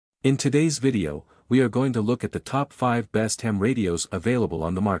In today's video, we are going to look at the top 5 best ham radios available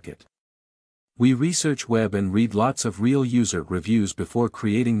on the market. We research web and read lots of real user reviews before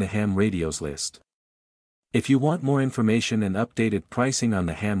creating the ham radios list. If you want more information and updated pricing on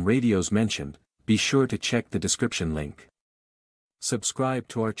the ham radios mentioned, be sure to check the description link. Subscribe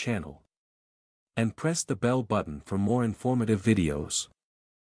to our channel. And press the bell button for more informative videos.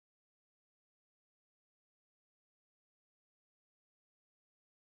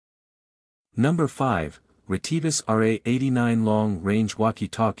 Number 5, Retevis RA89 Long-Range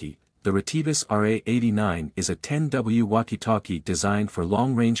Walkie-Talkie. The Retevis RA89 is a 10W walkie-talkie designed for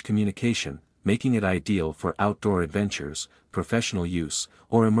long-range communication, making it ideal for outdoor adventures, professional use,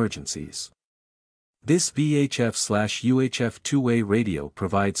 or emergencies. This VHF/UHF two-way radio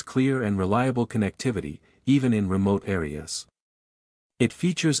provides clear and reliable connectivity, even in remote areas. It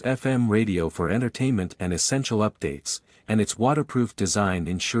features FM radio for entertainment and essential updates, and its waterproof design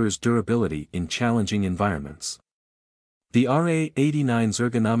ensures durability in challenging environments. The RA89's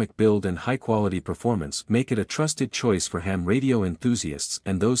ergonomic build and high-quality performance make it a trusted choice for ham radio enthusiasts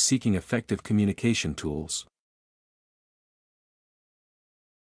and those seeking effective communication tools.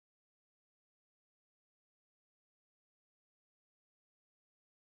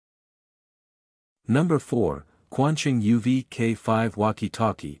 Number 4, Quansheng UV-K5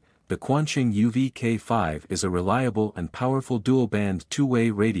 Walkie-Talkie. The Quansheng UV-K5 is a reliable and powerful dual-band two-way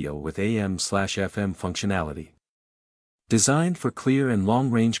radio with AM/FM functionality. Designed for clear and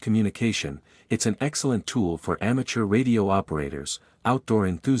long-range communication, it's an excellent tool for amateur radio operators, outdoor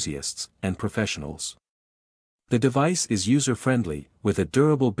enthusiasts, and professionals. The device is user-friendly, with a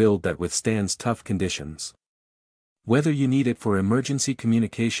durable build that withstands tough conditions. Whether you need it for emergency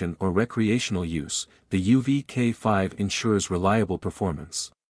communication or recreational use, the UV-K5 ensures reliable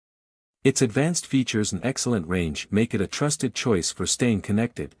performance. Its advanced features and excellent range make it a trusted choice for staying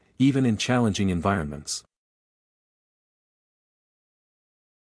connected, even in challenging environments.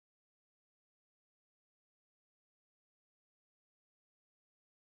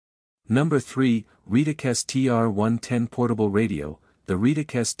 Number 3, Retekess TR110 Portable Radio. The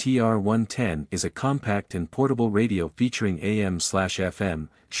Retekess TR110 is a compact and portable radio featuring AM/FM,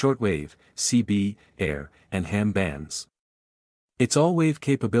 shortwave, CB, air, and ham bands. Its all-wave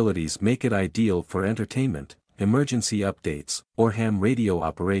capabilities make it ideal for entertainment, emergency updates, or ham radio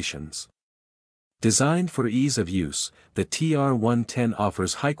operations. Designed for ease of use, the TR110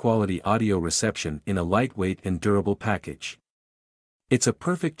 offers high-quality audio reception in a lightweight and durable package. It's a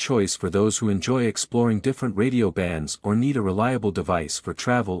perfect choice for those who enjoy exploring different radio bands or need a reliable device for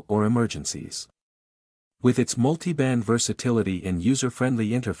travel or emergencies. With its multi-band versatility and user-friendly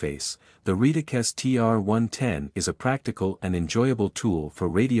interface, the Retekess TR110 is a practical and enjoyable tool for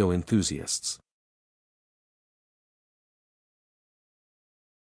radio enthusiasts.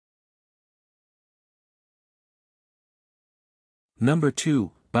 Number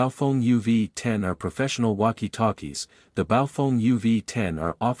 2, Baofeng UV-10 are professional walkie-talkies. The Baofeng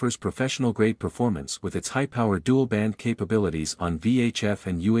UV-10 offers professional-grade performance with its high-power dual-band capabilities on VHF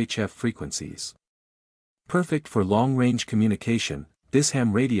and UHF frequencies. Perfect for long-range communication, this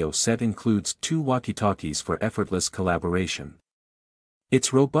ham radio set includes 2 walkie-talkies for effortless collaboration.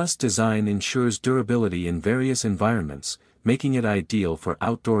 Its robust design ensures durability in various environments, making it ideal for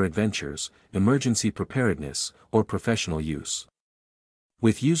outdoor adventures, emergency preparedness, or professional use.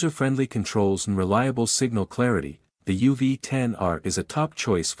 With user-friendly controls and reliable signal clarity, the UV-10R is a top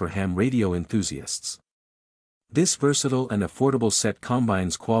choice for ham radio enthusiasts. This versatile and affordable set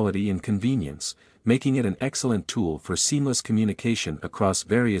combines quality and convenience, making it an excellent tool for seamless communication across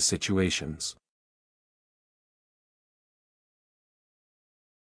various situations.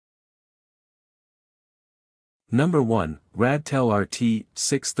 Number 1, Radtel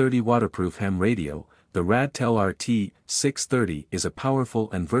RT630 Waterproof Ham Radio. The Radtel RT630 is a powerful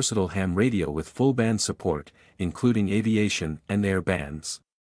and versatile ham radio with full band support, including aviation and air bands.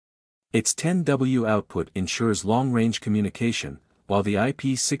 Its 10W output ensures long-range communication, while the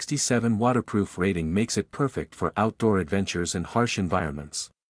IP67 waterproof rating makes it perfect for outdoor adventures and harsh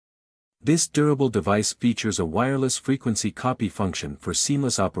environments. This durable device features a wireless frequency copy function for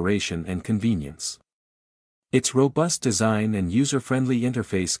seamless operation and convenience. Its robust design and user-friendly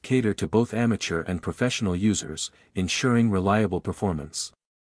interface cater to both amateur and professional users, ensuring reliable performance.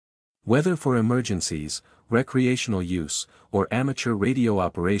 Whether for emergencies, recreational use, or amateur radio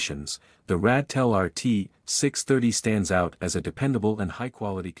operations, the Radtel RT630 stands out as a dependable and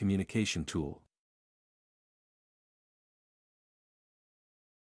high-quality communication tool.